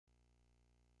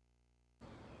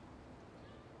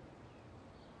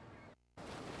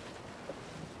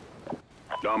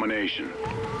Domination.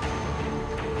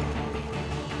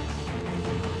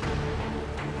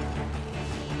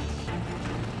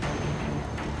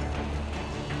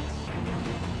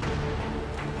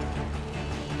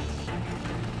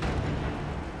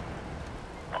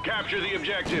 Capture the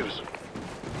objectives.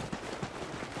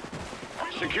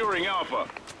 Securing Alpha.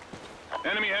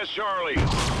 Enemy has Charlie.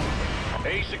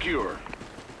 A secure.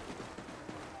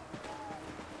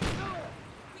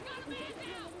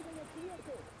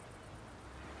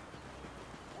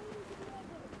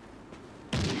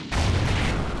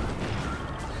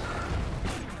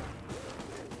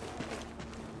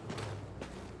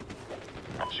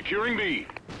 Securing B.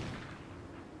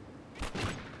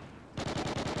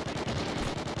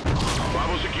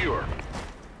 Bravo secure.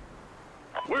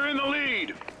 We're in the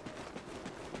lead.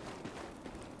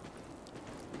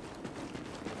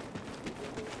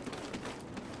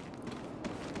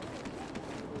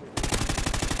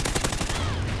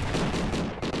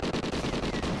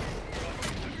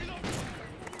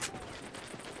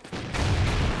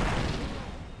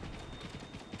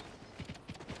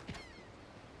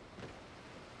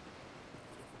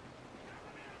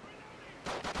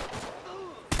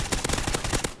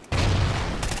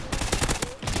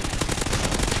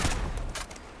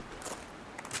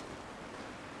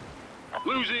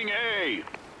 Losing A.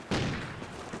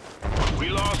 We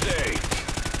lost A.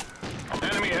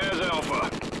 Enemy has Alpha.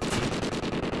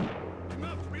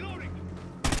 Reloading.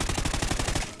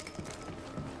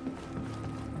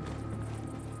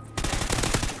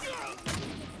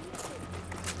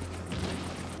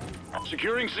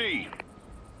 Securing C.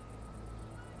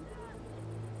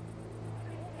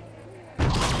 C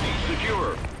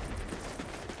secure.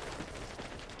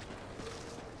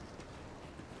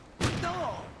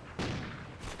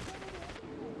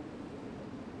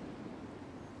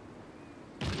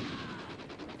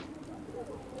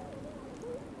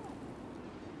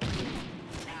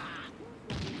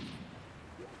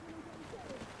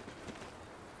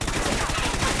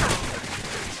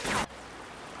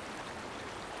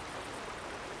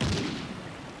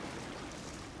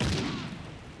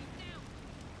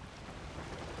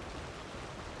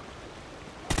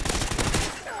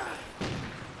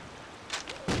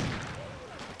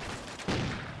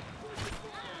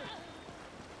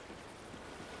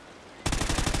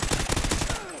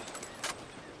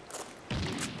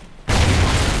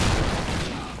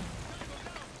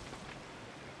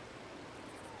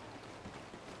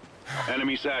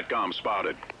 Enemy SATCOM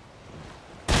spotted.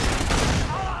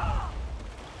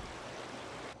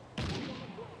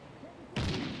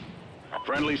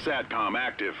 Friendly SATCOM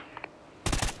active.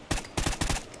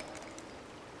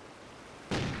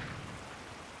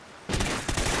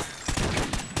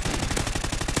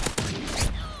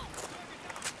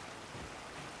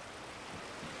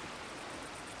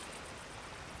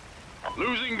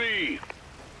 Losing B.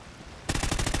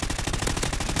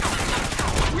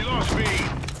 We lost B.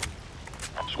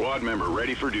 Squad member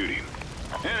ready for duty.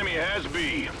 Enemy has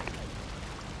B.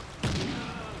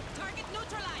 Target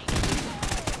neutralized.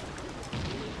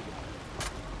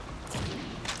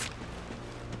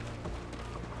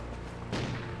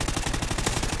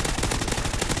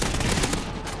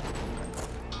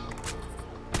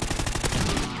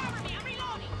 Cover me, I'm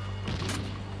reloading.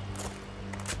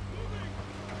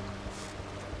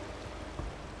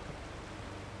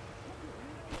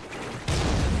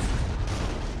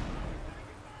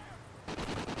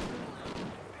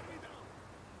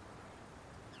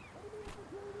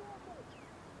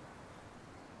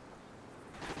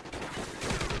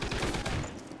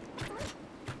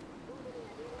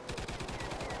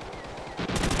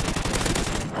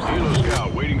 Helo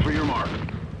scout waiting for your mark.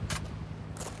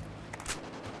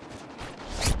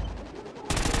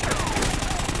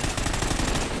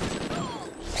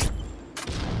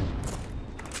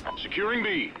 Securing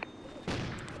B.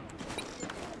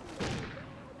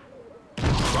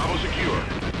 Bravo secure.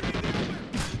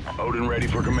 Odin ready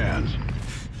for commands.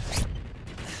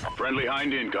 Friendly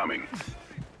Hind incoming.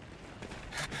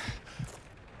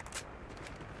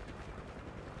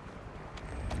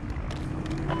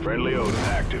 Friendly Odin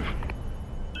active.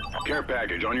 Care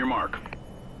package on your mark.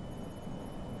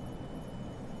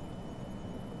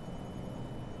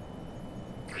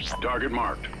 Target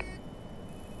marked.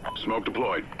 Smoke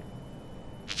deployed.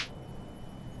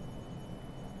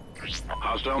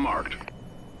 Hostile marked.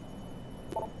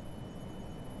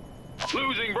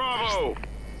 Losing Bravo!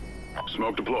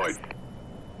 Smoke deployed.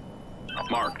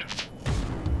 Marked.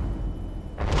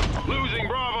 Losing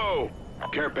Bravo!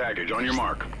 Care package on your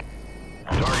mark.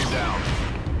 Target down.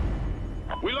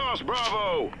 We lost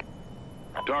Bravo!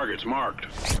 Targets marked.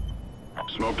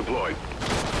 Smoke deployed.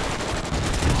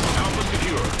 Alpha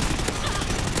secure.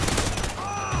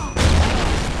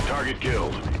 Target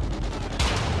killed.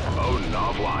 Odin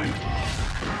offline.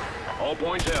 All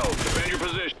points held. Defend your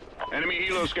position. Enemy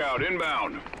helo scout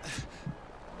inbound.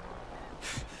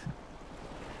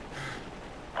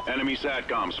 Enemy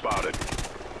SATCOM spotted.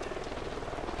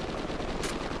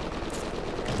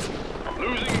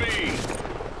 Losing B.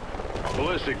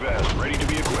 Ballistic vest ready to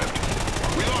be equipped.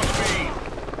 We lost B.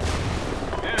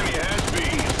 Enemy has B.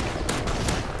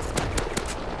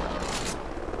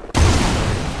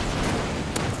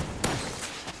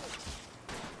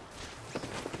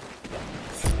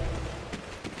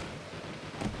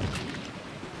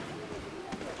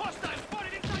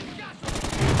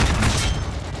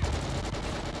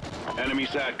 Enemy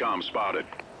SATCOM spotted.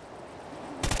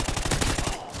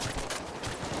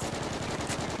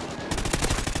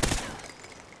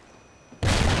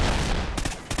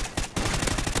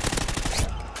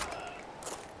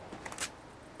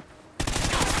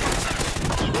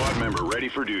 Squad member ready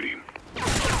for duty.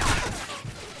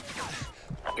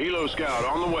 Helo scout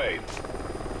on the way.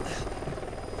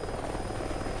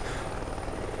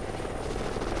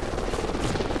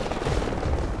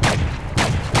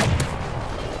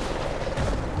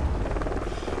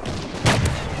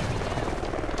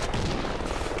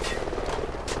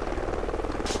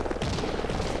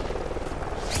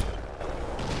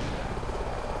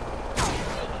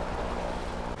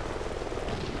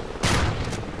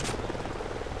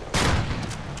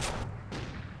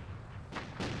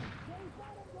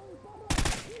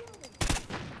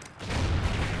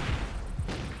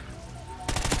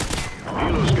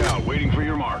 Helo scout waiting for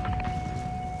your mark.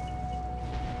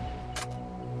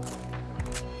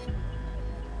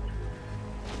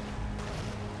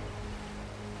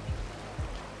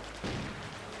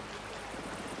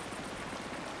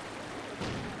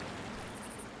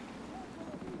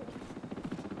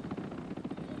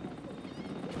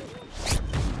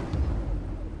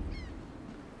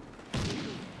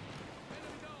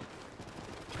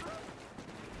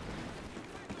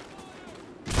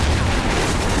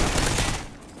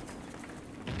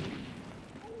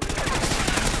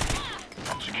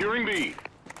 Securing B.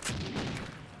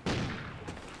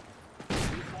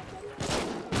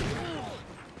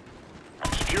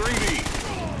 Securing B.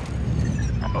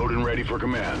 Odin ready for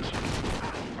commands.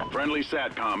 Friendly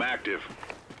SATCOM active.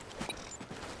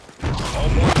 All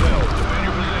points held. Defend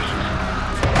your positions.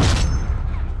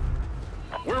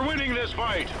 We're winning this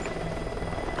fight.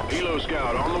 Helo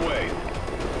scout on the way.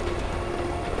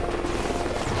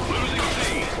 Losing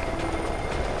C.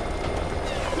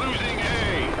 Losing A.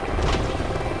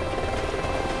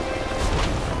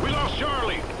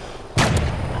 Charlie.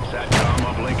 SATCOM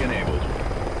uplink enabled.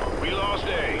 We lost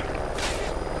A.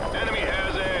 Enemy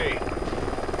has A.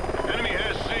 Enemy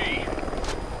has C.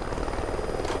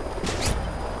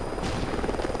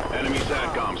 Enemy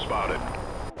SATCOM spotted.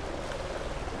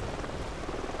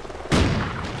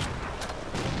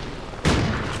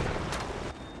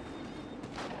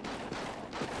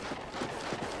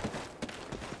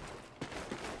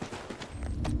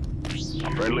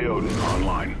 Friendly Odin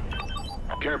online.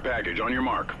 Care package on your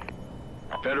mark.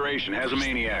 Federation has a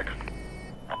maniac.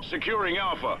 Securing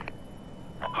Alpha.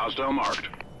 Hostile marked.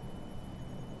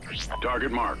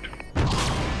 Target marked.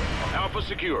 Alpha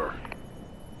secure.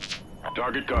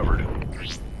 Target covered.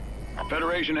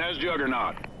 Federation has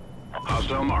Juggernaut.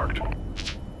 Hostile marked.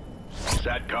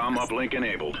 SATCOM uplink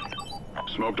enabled.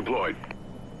 Smoke deployed.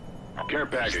 Care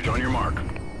package on your mark.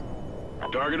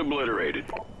 Target obliterated.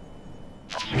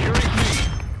 Securing C.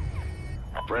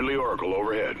 Friendly Oracle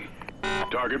overhead.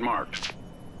 Target marked.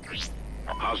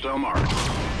 Hostile marked.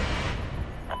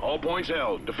 All points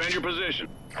held. Defend your position.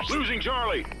 Losing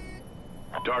Charlie.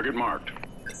 Target marked.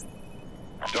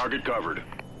 Target covered.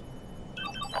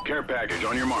 Care package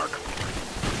on your mark.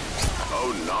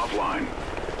 Odin offline.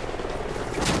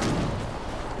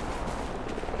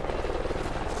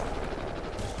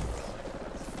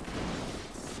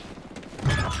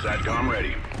 SATCOM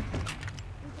ready.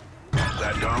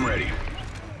 SATCOM ready.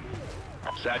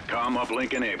 SATCOM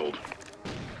uplink enabled.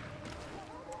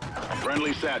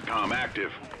 Friendly SATCOM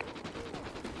active.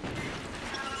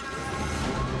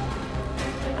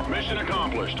 Mission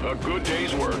accomplished. A good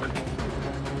day's work.